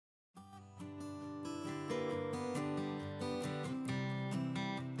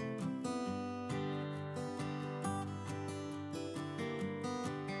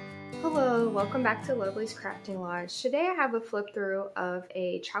Hello, welcome back to Lovely's Crafting Lodge. Today I have a flip through of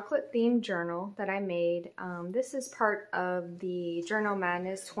a chocolate themed journal that I made. This is part of the Journal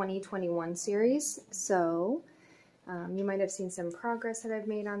Madness 2021 series. So you might have seen some progress that I've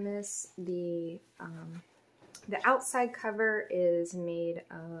made on this. The outside cover is made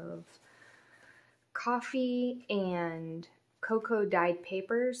of coffee and cocoa dyed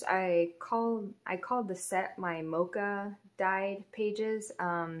papers. I called the set my mocha dyed pages,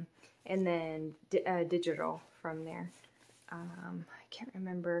 and then digital from there. I can't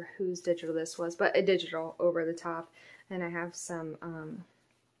remember whose digital this was, but a digital over the top. And I have some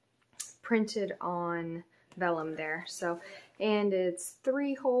printed on vellum there. So, and it's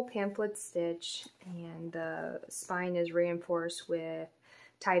 3-hole pamphlet stitch, and the spine is reinforced with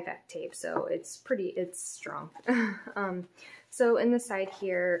Tyvek tape, so it's strong. So inside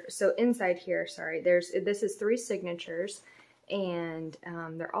here, sorry, this is 3 signatures, and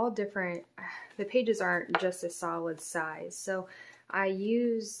they're all different. The pages aren't just a solid size, so I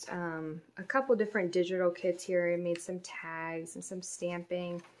used a couple different digital kits here. I made some tags and some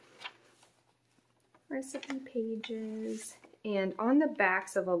stamping, recipe pages, and on the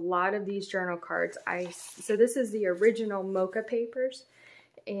backs of a lot of these journal cards, so this is the original mocha papers,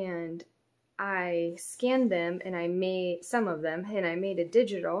 and I scanned them and I made some of them, and I made a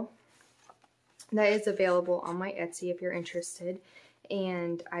digital that is available on my Etsy if you're interested,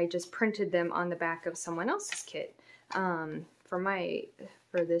 and I just printed them on the back of someone else's kit for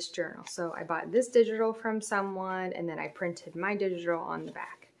this journal. So I bought this digital from someone, and then I printed my digital on the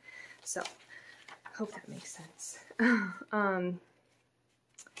back. So I hope that makes sense.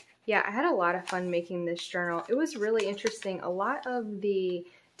 Yeah, I had a lot of fun making this journal. It was really interesting. A lot of the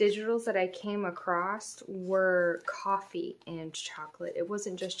digitals that I came across were coffee and chocolate. It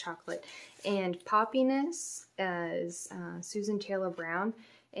wasn't just chocolate. And Poppiness is Susan Taylor Brown,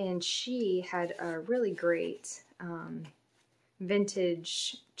 and she had a really great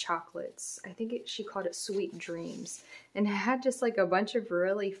vintage chocolates. I think she called it Sweet Dreams, and it had just like a bunch of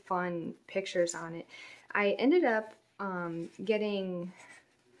really fun pictures on it. I ended up getting,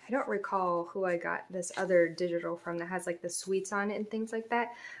 I don't recall who I got this other digital from that has like the sweets on it and things like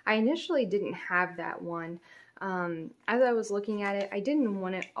that. I initially didn't have that one. As I was looking at it, I didn't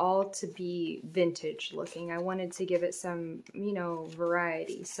want it all to be vintage looking. I wanted to give it some,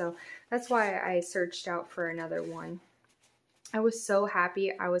 variety. So that's why I searched out for another one. I was so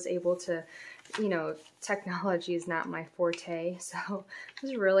happy I was able to, technology is not my forte, so I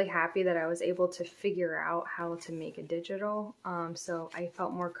was really happy that I was able to figure out how to make a digital. So I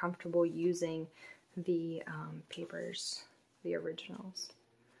felt more comfortable using the papers, the originals.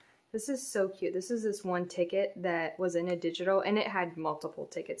 This is so cute. This is this one ticket that was in a digital, and it had multiple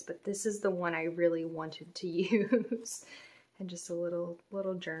tickets, but this is the one I really wanted to use. And just a little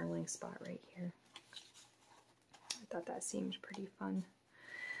journaling spot right here. I thought that seemed pretty fun.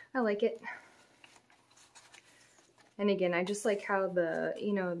 I like it. And again, I just like how the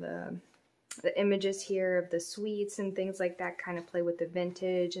images here of the sweets and things like that kind of play with the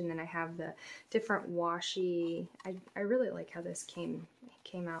vintage, and then I have the different washi. I really like how this came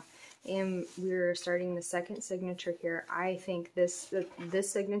out. And we're starting the second signature here. I think this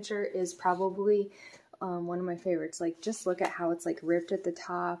signature is probably one of my favorites. Like, just look at how it's like ripped at the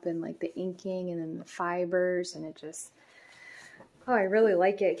top, and like the inking, and then the fibers, and it just, oh, I really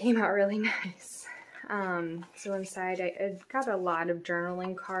like it. It came out really nice. So inside I got a lot of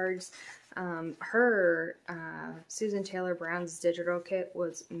journaling cards. Susan Taylor Brown's digital kit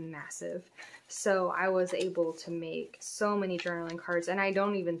was massive, so I was able to make so many journaling cards, and I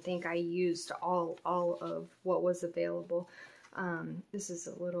don't even think I used all of what was available. This is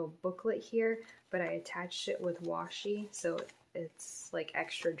a little booklet here, but I attached it with washi, so it's like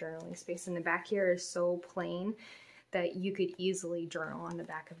extra journaling space. And the back here is so plain that you could easily journal on the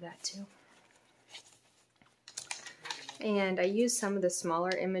back of that too. And I used some of the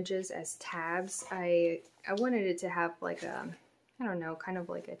smaller images as tabs. I wanted it to have like a, I don't know, kind of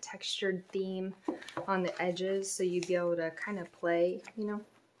like a textured theme on the edges, so you'd be able to kind of play,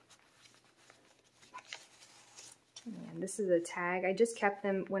 And this is a tag. I just kept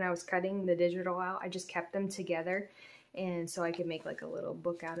them when I was cutting the digital out. I just kept them together, and so I could make like a little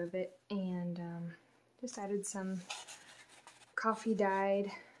book out of it. And just added some coffee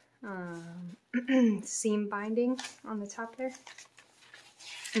dyed seam binding on the top there.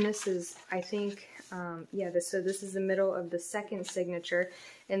 And this is, I think, so this is the middle of the second signature,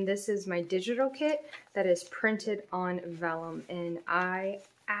 and this is my digital kit that is printed on vellum, and I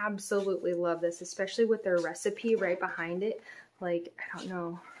absolutely love this, especially with their recipe right behind it. Like, I don't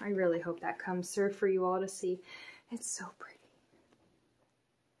know, I really hope that comes through for you all to see. It's so pretty.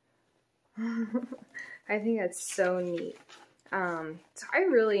 I think that's so neat. So I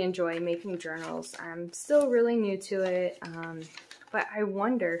really enjoy making journals. I'm still really new to it, but I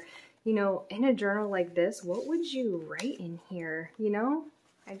wonder, you know, in a journal like this, what would you write in here, you know?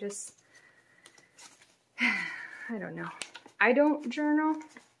 I don't know. I don't journal,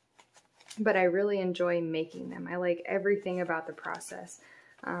 but I really enjoy making them. I like everything about the process.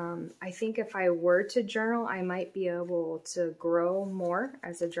 I think if I were to journal, I might be able to grow more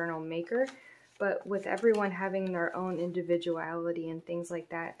as a journal maker. But with everyone having their own individuality and things like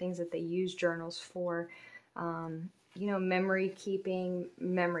that, things that they use journals for, you know, memory keeping,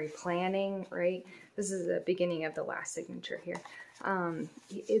 memory planning, right? This is the beginning of the last signature here.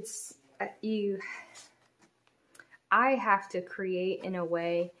 I have to create in a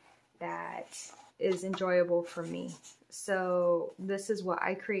way that is enjoyable for me. So this is what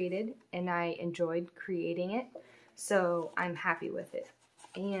I created, and I enjoyed creating it. So I'm happy with it.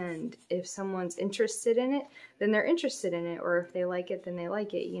 And if someone's interested in it, then they're interested in it, or if they like it, then they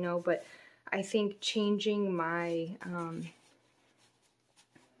like it, you know. But I think changing my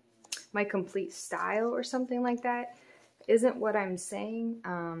my complete style or something like that isn't what I'm saying.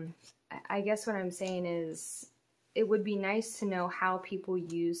 I guess what I'm saying is it would be nice to know how people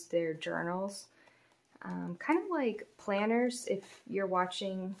use their journals. Kind of like planners, if you're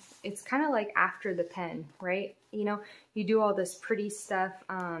watching, it's kind of like After the Pen, right? You know, you do all this pretty stuff.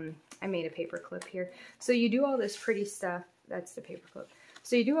 I made a paper clip here. So you do all this pretty stuff. That's the paper clip.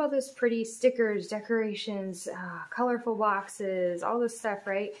 So you do all this pretty stickers, decorations, colorful boxes, all this stuff,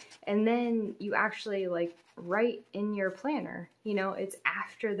 right? And then you actually like write in your planner, you know, it's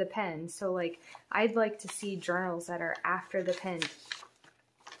after the pen. So like, I'd like to see journals that are after the pen.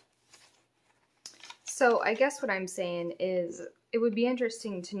 So I guess what I'm saying is it would be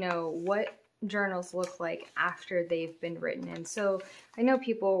interesting to know what journals look like after they've been written in. So I know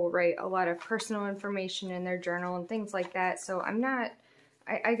people write a lot of personal information in their journal and things like that. So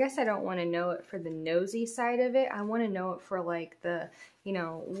I guess I don't want to know it for the nosy side of it. I want to know it for like the, you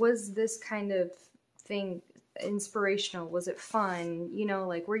know, was this kind of thing inspirational? Was it fun? You know,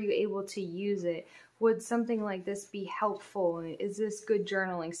 like, were you able to use it? Would something like this be helpful? Is this good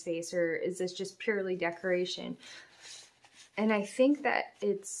journaling space, or is this just purely decoration? And I think that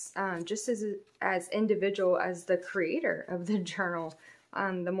it's just as individual as the creator of the journal.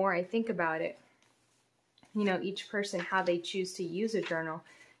 The more I think about it, you know, each person, how they choose to use a journal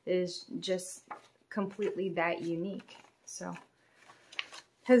is just completely that unique. So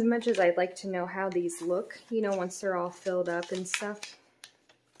as much as I'd like to know how these look, you know, once they're all filled up and stuff,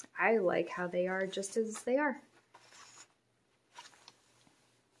 I like how they are just as they are.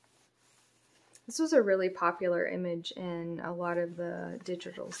 This was a really popular image in a lot of the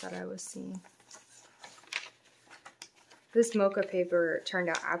digitals that I was seeing. This mocha paper turned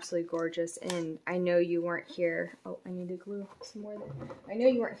out absolutely gorgeous, and I know you weren't here. Oh, I need to glue some more there. I know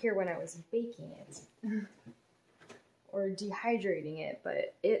you weren't here when I was baking it or dehydrating it,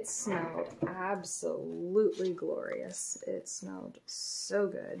 but it smelled absolutely glorious. It smelled so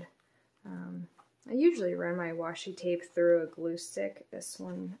good. I usually run my washi tape through a glue stick. This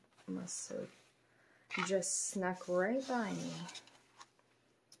one must have just snuck right by me.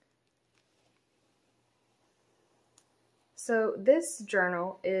 So this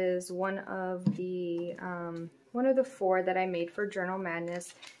journal is one of the 4 that I made for Journal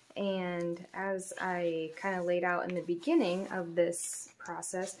Madness, and as I kind of laid out in the beginning of this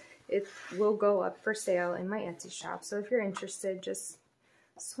process, it will go up for sale in my Etsy shop. So if you're interested, just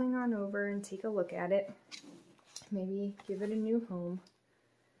swing on over and take a look at it. Maybe give it a new home.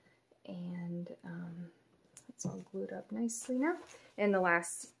 And it's all glued up nicely now. And the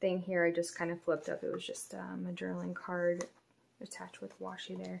last thing here, I just kind of flipped up. It was just a journaling card attached with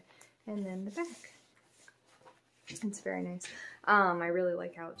washi there. And then the back. It's very nice. I really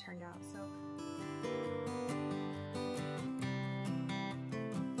like how it turned out.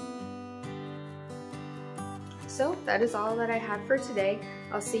 So that is all that I have for today.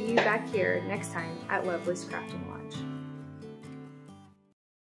 I'll see you back here next time at Lovely's Crafting Lodge.